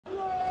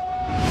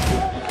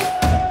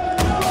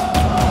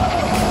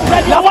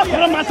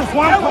matches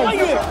 1 point.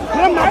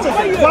 3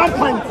 matches 1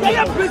 point.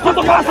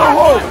 Kotoko as a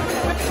whole.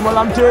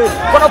 Smalamte.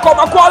 Kotoko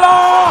Makwala.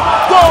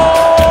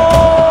 Goal.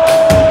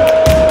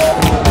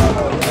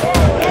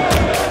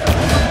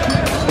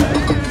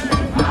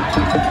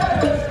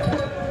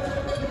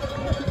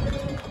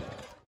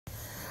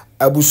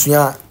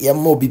 Abusuya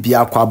yemmo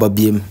bibia kwa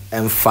babiem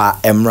emfa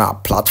emra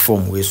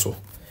platform we so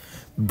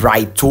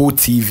Brighto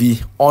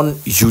TV on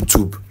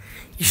YouTube.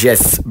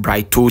 Yes,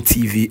 Brighto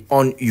TV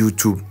on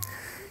YouTube.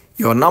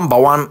 Your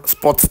 #1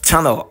 sports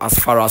channel as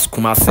far as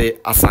Kumase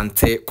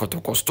Asante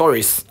Kotoko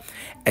stories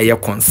eye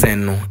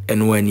concern no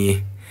eno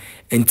ani.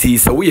 Enti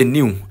so we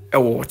new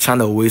ewo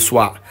channel we so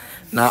a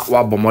na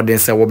wa bomodin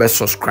say we be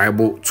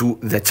subscribe to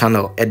the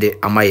channel ede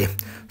amaye.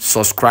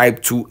 Subscribe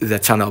to the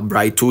channel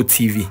Brighto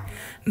TV.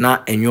 Na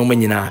enyoma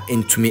nyina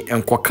entumi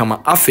enko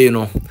kama afe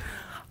no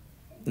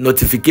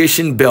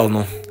notification bell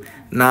no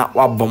na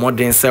wa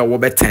bomoden say wo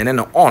be turn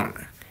no on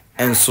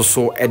enso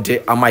so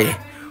ede amaye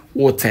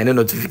wo turn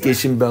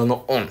notification bell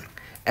no on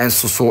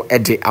enso so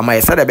ede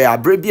amaye say be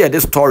abre bi ede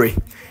story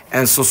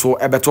enso so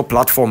ebeto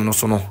platform no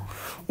so no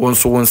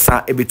wonso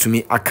wonsa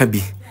ebetumi aka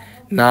bi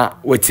na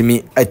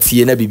watimi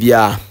atie na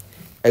bibia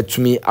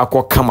atumi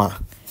akokama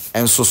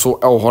enso so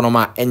ewo hono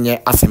ma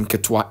enye asem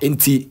ketoa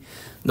enti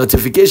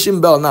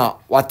notification bell na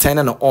wa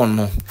turn no on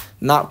no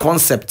na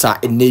concept a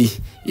enei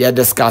ye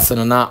discuss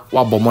no na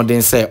wa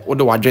bomodin say wo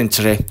de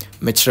wadwenkyere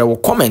mekere wo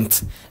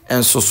comment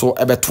enso so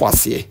ebeto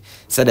ase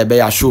say de be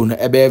ya show no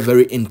ebe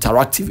very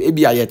interactive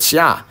ebi a ye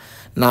chia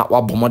na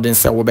wa bomodin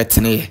say wo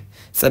betene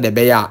say de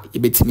be ya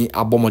ebetimi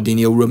abomodin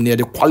ye wuram ne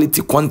de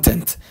quality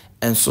content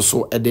enso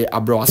so ede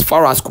abro as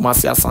far as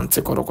Kumasi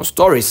Asante Kotoko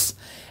stories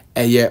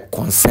eye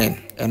concern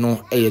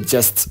eno eye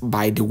just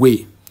by the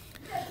way.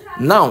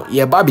 Now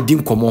ye ba bi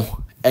din komo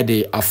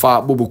ede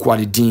afa boboku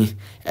ade din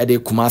ede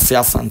Kumasi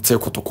Asante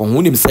Kotoko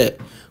hunim se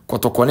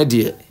Kotoko ne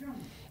de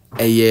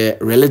eye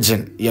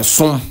religion ye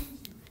som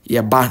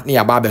ye ba ne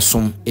ya ba be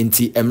som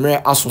enti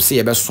emre aso se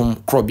ye be som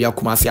krobia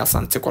Kumasi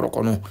Asante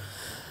Kotoko no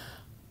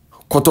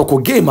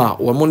Kotoko game a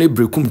wo mo ne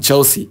brekum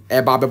Chelsea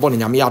e ba be bo ne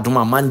nyame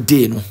adoma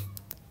Monday no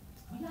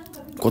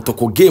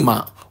Kotoko game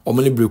a wo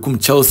mo ne brekum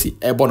Chelsea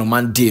e bo no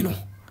Monday no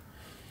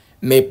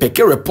me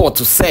peke report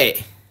to say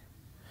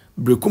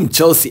brekum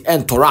Chelsea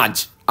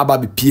entourage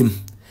ababi piem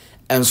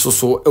enso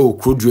so e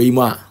okrodua yi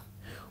ma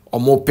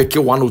omo peke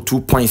 1 or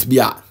 2 points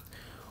bia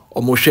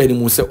omo hwe ni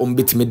mu se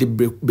ombetime de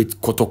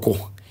Kotoko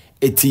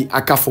eti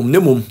aka from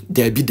nemum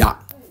da bida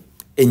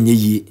enye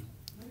yi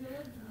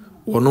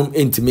wonom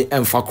entime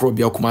emfa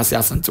krobia Kumasi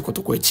Asante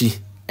Kotoko achi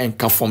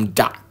enka from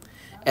da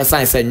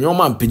esan se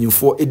nyoma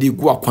mpanyimfo edi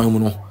gu akwan mu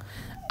no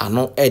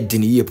ano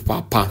edini ye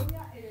papa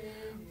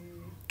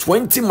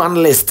 20 man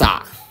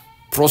Leicester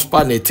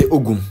prosper nete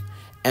ogum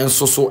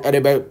enso so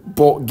edebe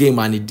bo game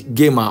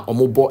a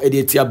omobo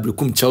edeti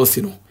abrekum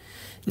Chelsea no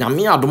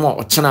nyame adom a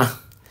ochena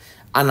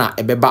ana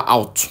ebeba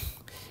out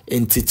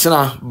enti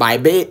chena by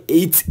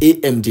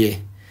 8 am de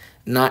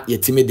na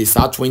yetime de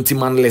sa 20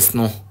 man list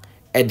no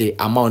ede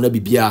ama ona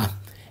bibia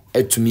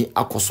etumi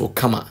akoso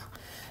kama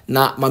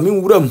na mame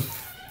wuram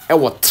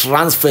ewo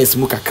transfers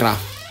mu kakra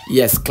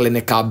yes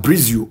clinical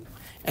brizio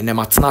ene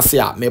matena se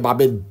a meba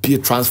be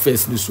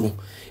transfers ni so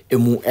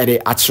emu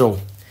ere achro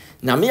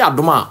nyame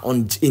adoma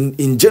on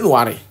in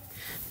January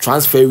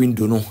transfer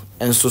window no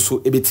enso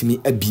so ebetimi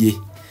abie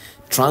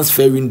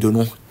transfer window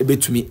no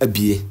ebetumi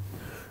abie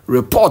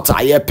report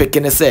aye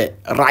pekene say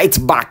right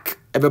back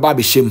ebeba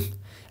be shem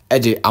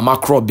ede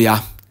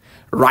amakrobia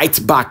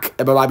right back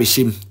ebeba be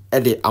shem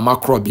ede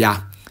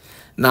amakrobia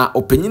na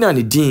opanyina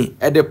ne din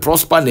ede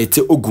prosper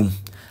nete ogum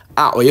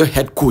a oyo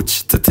head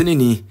coach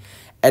tetenini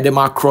ede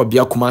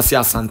makrobia Kumasi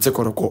Asante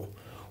Kotoko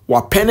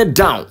wa pen it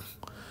down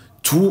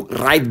 2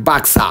 right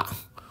backs are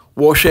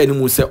wo hwe ni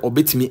mu se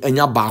obetimi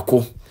anya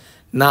baako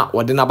na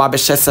wode na ba be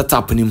hye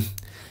setup nim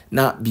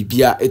na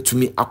bibia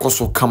etumi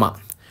akoso kama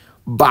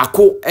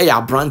baako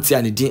ya brand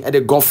ya ne din e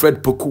de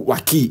Godfred Poku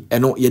Waki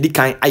eno yedi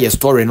kan aye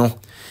story no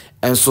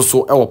enso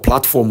so e wo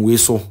platform we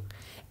so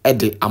e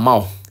de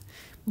amao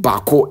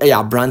baako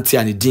ya brand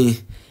ya ne din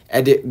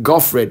e de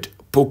Godfred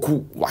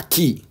Poku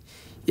Waki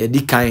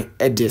yedi kan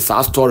e de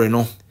sa story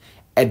no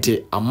e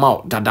de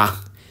amao dada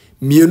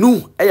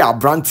mienu ya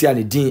brand ya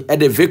ne din e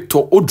de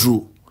Victor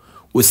Odro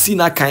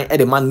osina kan e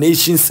de Man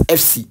Nations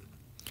FC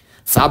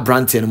sa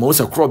brand ya mo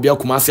se krobia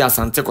Kumasi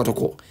Asante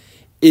Kotoko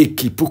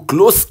keep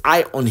close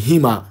eye on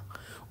him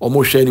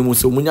omo hwe ni mu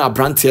se munya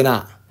brand ya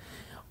na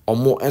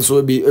omo enso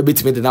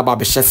ebetime de na ba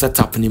be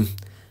setup nim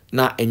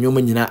na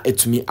enwoma nyina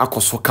etumi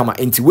akoso kama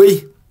enti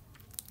wei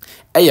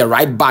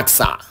right back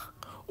sa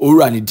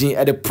ora ni din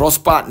e de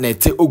Prosper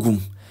nete ogum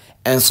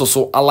enso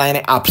so align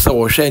up se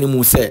wo hwe ni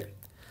mu se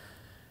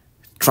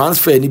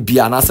transfer ni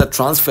bia na se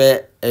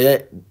transfer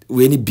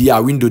we ni bia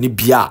window ni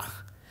bia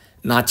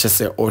na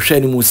chese o hwe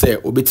ni mu se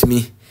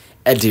obetimi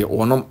e de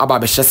wonom aba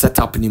be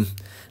setup nim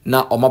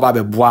na omaba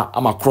be boa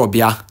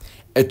amakrobia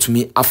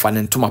etumi afa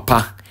ne ntoma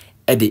pa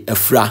e de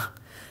afra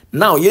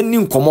now yenni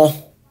nkomo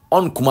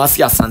on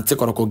Kumasi Asante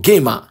Kotoko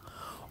game a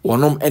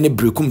wonom ene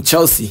brekum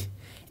Chelsea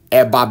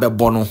e ba be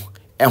bono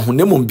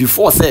ehunemum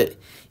before say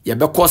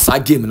yɛbɛkɔ saa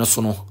game no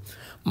so no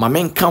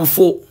mamen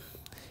kanfo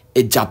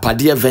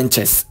Ejapade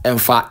Ventures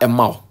emfa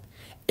emao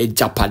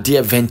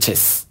Ejapade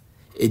Ventures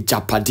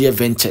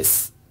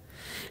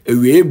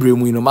ewe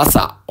ebremu ino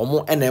masa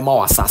omo enema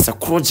wasase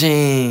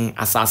krogen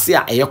asase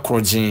a eye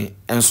krogen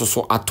enso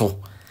so ato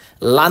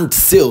land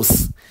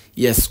sales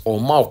yes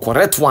oma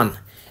correct one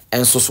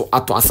enso so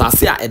ato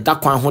asase a eda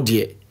kwan ho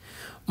de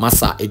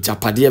masa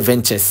Ejapade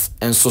Ventures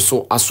enso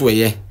so aso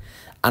eye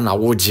ana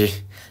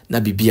woje na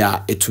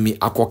bibia etumi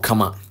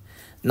akokama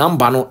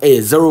number no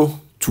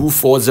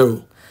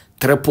 0240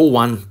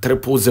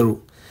 111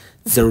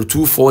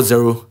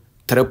 0240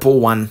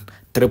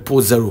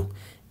 111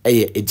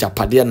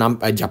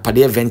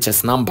 Ejapade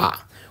Ventures number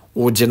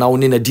woje na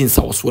woni na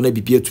dinsa woso na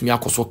bibia etumi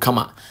akoso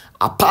kama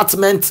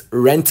apartment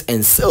rent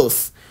and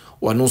sales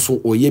wano so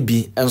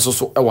oyebi enso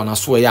so wana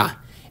so ya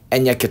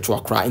enye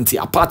ketwa kra nti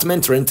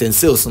apartment rent and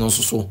sales no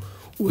so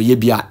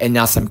oyebi a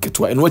enya asem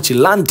ketwa eno chi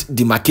land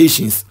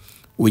demarcations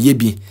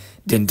oyebi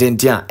den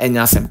a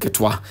enya asem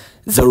ketwa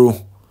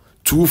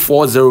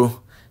 0240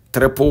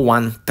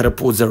 111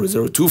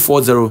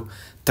 0240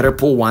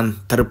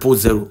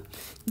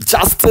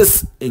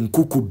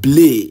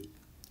 111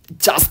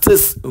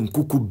 Justice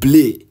Nkuku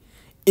Blay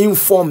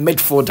inform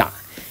midfielder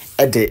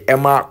ede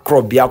Emma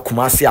Krobia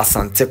Kumasi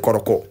Asante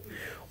Kotoko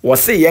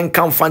wose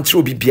yenka mfantre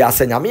obi bia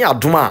se nyame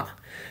adoma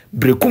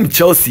brekum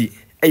Chelsea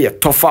eye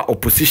tougher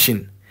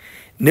opposition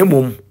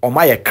nemum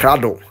oma ye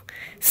krado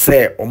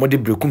se omode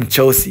brekum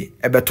Chelsea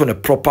ebeto ne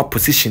proper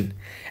position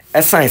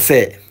esan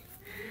se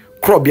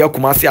Krobia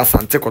Kumasi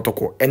Asante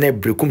Kotoko ene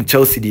brekum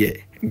Chelsea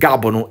de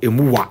gabo no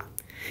emuwa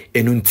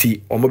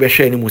enunti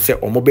omobehwe ni mu se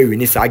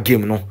omobewini sa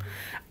game no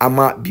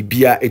ama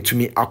bibia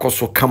etumi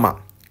akoso kama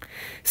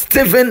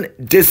Steven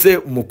Dese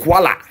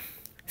Mukwala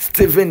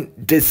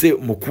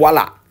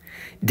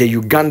the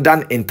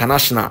Ugandan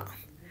international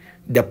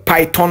the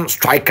Python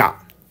striker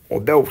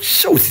obel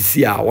show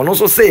sisi a wono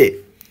so say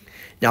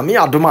nyame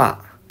adoma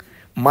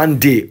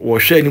Monday wo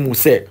hwe ni mu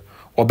se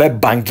obe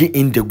bangi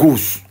in the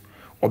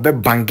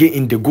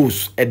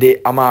goals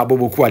ede ama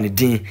boboku ani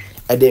din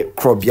ede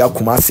Krobia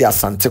Kumasi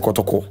Asante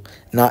Kotoko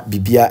na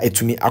bibia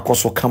etumi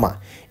akoso kama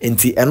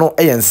enti eno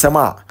ensem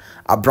a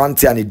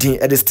abrante ani din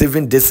ede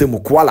Steven Dese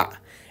Mukwala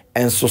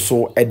enso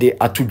so ede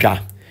atudwa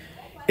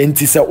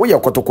enti se woye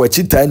Kotoko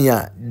achitani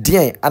a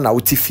din ana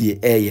wotifie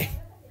eye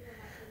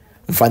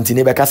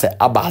mfantini beka se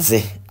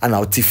abaze ana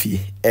wotifie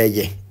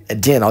eye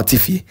din na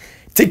wotifie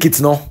ticket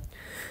no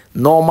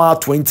normal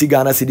 20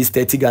 Ghana cedis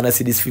 30 Ghana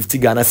cedis 50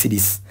 Ghana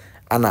cedis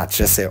ana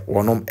chese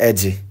wonom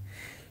eje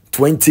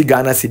 20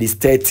 Ghana cedis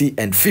 30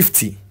 and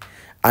 50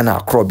 ana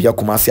Krobia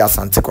Kumasi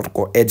Asante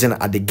Kotoko eje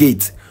at the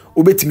gate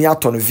obetimi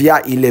atono via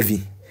 11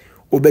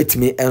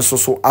 obetimi enso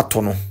so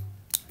atono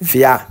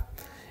via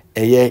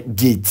eye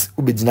gate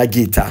obedina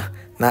gate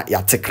na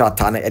ya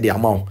tekrata na ede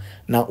amaw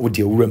na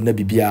odi ewuram na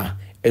bibia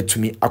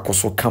etumi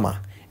akoso kama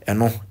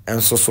eno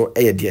enso so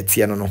eye de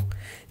tie no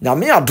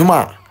nyame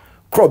adoma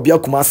Krobia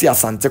Kumasi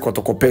Asante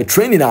Kotoko pe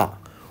training a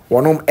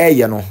wonom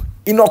eye no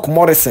Enoch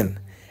Morrison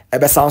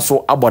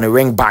ebesanso abone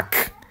wing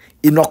back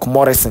Enoch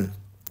Morrison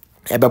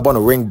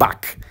ebebone wing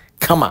back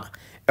kama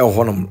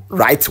ehonum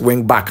right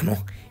wing back no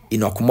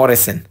Enoch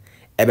Morrison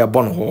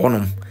ebebone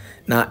honum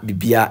na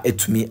bibia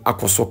etumi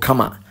akoso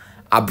kama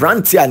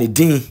abranti ani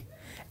din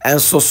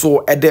enso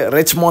so ede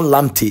Richmond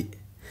Lamptey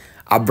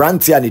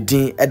abranti ani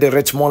din ede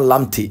Richmond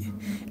Lamptey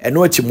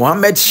eno achi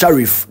Mohammed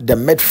Sharif the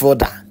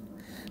midfielder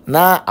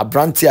na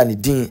abranti ani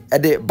din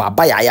ede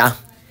Baba Yaya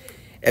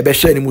ebe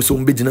hwe ni muso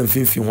mbegina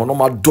mfimfin ho no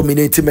ma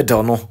dominate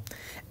medal no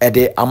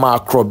ede ama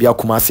Krobia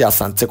Kumasi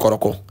Asante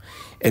Kotoko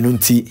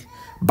enunti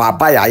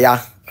Baba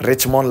Yaya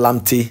Richmond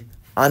Lamptey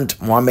and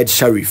Mohammed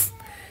Sharif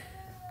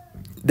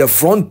the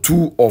front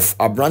two of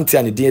Abranti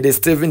and the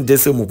Steven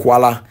Dese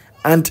Mukwala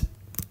and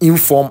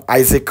inform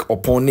Isaac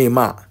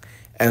Oponema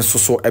and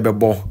so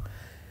ebebo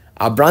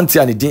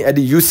Abranti and the ede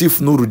Yusuf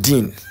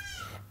Nuruddin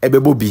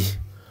ebebobi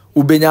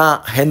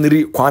ubenya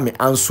Henry Kwame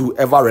Ansu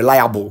ever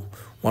reliable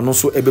wano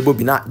so ebebo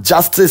bina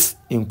Justice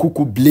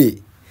Nkuku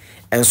Blay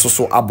enso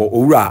so abo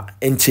owura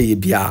encheye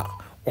bia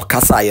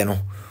okasa ye no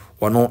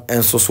wano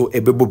enso so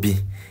ebebo bi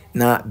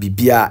na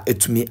bibia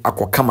etumi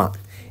akokama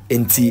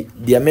enti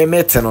de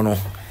memete no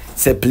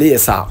se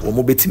players a wo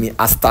mo betimi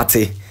a start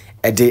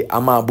ede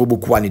ama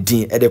boboku ani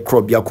din ede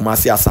Krobia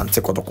Kumasi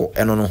Asante Kotoko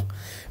eno no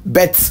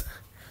bet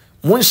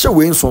monhye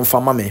we nso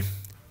mfama me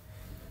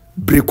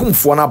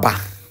brekumfo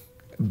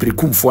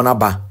na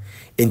ba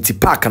enti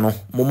park no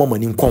momma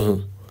mani nko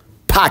ho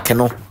park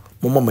no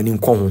momma mani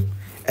nko ho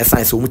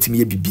esan se omutimi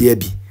ye bibia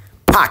bi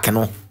park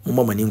no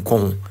momma mani nko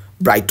ho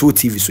Bright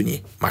TV so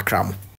ni makramo